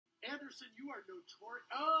Anderson, you are notorious.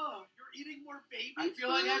 Oh, you're eating more baby I feel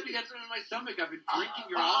like I have to get something in my stomach. I've been drinking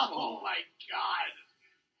your alcohol. Oh, my God.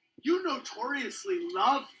 You notoriously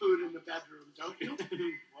love food in the bedroom, don't you?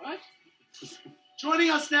 What?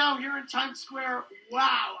 Joining us now here in Times Square.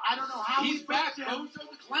 Wow, I don't know how He's back. Bozo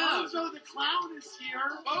the Clown. Bozo the Clown is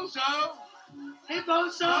here. Bozo. Hey,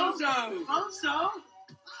 Bozo. Bozo. Bozo.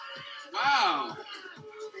 Wow.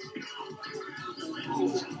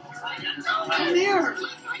 Come here.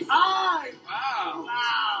 Hi. Wow.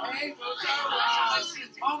 Wow. Hey, Bozo. Wow.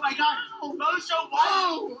 Oh, my God. Oh, Bozo,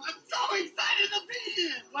 wow. I'm so excited to be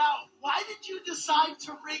here. Wow. Why did you decide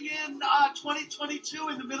to ring in 2022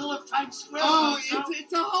 in the middle of Times Square? Oh, Bozo?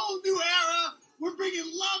 it's a whole new era. We're bringing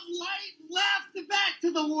love, light, and laughter back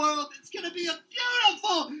to the world. It's going to be a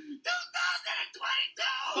beautiful 2022.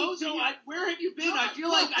 Bozo, where have you been? I feel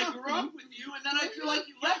like I grew up with you, and then I feel like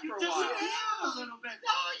you left for a while. A little bit.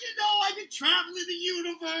 No, I've been traveling the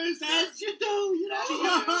universe, as you do, Do you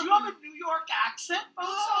have a New York accent,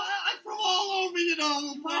 Bozo? I'm from all over,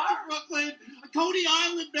 parts of Brooklyn, Coney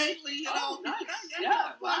Island mainly, Oh, nice.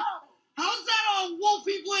 Yeah. Wow. How's that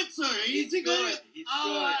Wolfie Blitzer? He's good. good. He's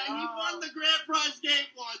good. He won the grand prize game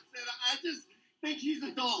once, and I just think he's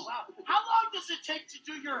a doll. Wow. How long does it take to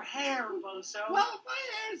do your hair, Bozo? Well, my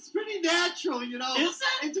hair is pretty natural, Is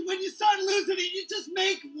it? And when you start losing it, you just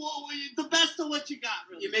make the best of what you got,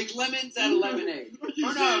 really. You make lemons out of lemonade. You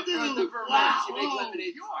Or sure no, do. for the Vermont, Wow. you make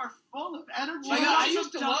lemonade. You are full of energy. Like, You got I some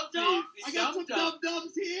used to love dum-dum? these. I got some Dum-dum.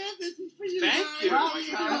 dum-dums here. This is for you. Thank guys. you. Wow, You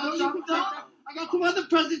you got know, a you dum-dum? can take that. I got some other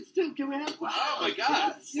presents, too. Can we have one? Oh, my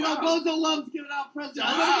God. You know, Wow. Bozo loves giving out presents. Wow.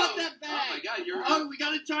 I got that Oh, bag. my God. You're Oh, we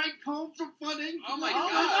got a giant comb from Funning. Oh, my Oh,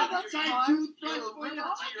 my God. God, that's Giant fun. toothbrush You're for you. allergic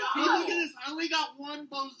to your Hey, look at people. this. I only got one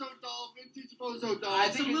Bozo doll, vintage Bozo doll. I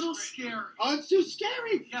It's a think little it's scary. Oh, it's too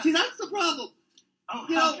scary. Yes. See, that's the problem. Oh,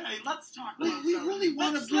 You know, okay. Let's talk We about really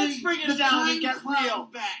want to Let's bring it the down and kind get clown real.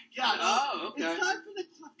 back. Yes. Oh, okay. It's time for the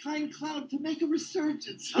kind clown to make a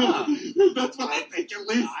resurgence. Ah. That's what I think, at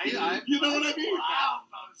least. You know what I mean? Wow,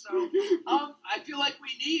 Bozo. I feel like we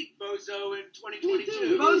need Bozo in Me 2022.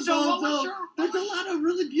 too. Bozo, what was your... There's a lot of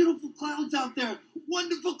really beautiful clowns out there.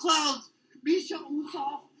 Wonderful clowns. Misha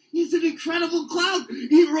Usov, he's an incredible clown.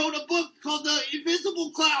 He wrote a book called The Invisible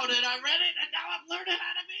Clown, and I read it, and now I'm learning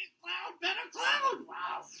how to be a clown, better clown.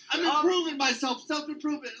 Wow. I'm improving myself,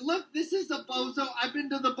 self-improvement. Look, this is a Bozo. I've been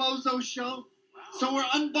to the Bozo show. So we're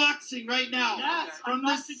unboxing right now. Yes, From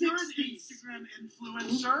the you're an 60s. Instagram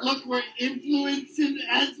influencer. Look, we're influencing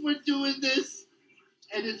as we're doing this.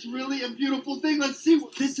 And it's really a beautiful thing. Let's see.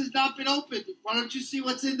 This has not been opened. Why don't you see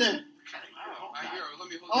what's in there? Wow. Here, let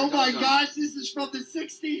me hold Oh your my dum-dum. gosh, this is from the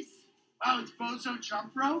 60s. Wow, it's Bozo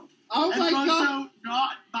Jump Rope. Oh and my Bozo god.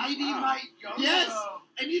 Not Mighty Wow. Might Yo-Yo. Yes.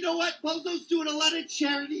 And you know what? Bozo's doing a lot of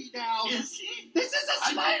charity now. Is he? This is a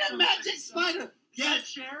I spider, don't magic think so. spider.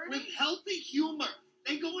 Yes, charity. With healthy humor.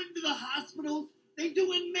 They go into the hospitals. They do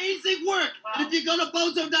amazing work. Wow. And if you go to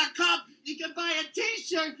bozo.com, you can buy a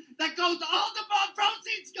t-shirt that goes, all the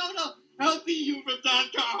proceeds go to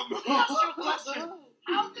healthyhumor.com. Let me ask you a question.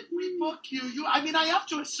 How did we book you? I mean, I have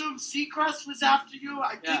to assume Seacrest was after you.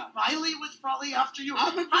 I think Yeah. Miley was probably after you.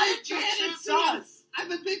 I'm a How big did you fan of choose CNN. us?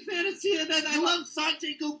 I'm a big fan of CNN. I love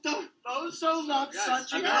Sanjay Gupta. Bozo loves Yes,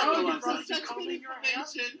 such a America girl. You loves brought such you good combing your hair.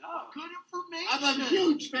 information. Oh. Good information. I'm a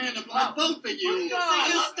huge fan of Wow. both of Who do you. you think I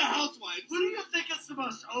is- love the Housewives. Who do you think is the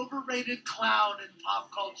most overrated clown in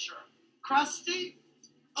pop culture? Krusty?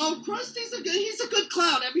 Oh, Krusty's he's a good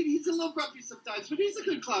clown. I mean, he's a little grumpy sometimes, but he's a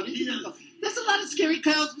good clown. There's a lot of scary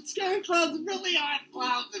clowns, but scary clowns really aren't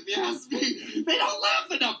clowns, if you ask me. They don't laugh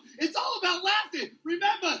at them. It's all about laughter.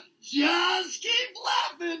 Remember, just keep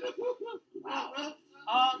laughing. Wow.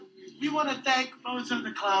 We want to thank Bozo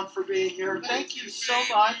the Clown for being here. Thank you so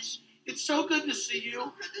much. It's so good to see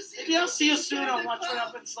you. Good to see Maybe I'll see you soon on Watch What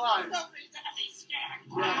Happens Live. No reason to be scared.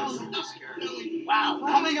 Yes. Wow.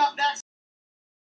 Coming up next.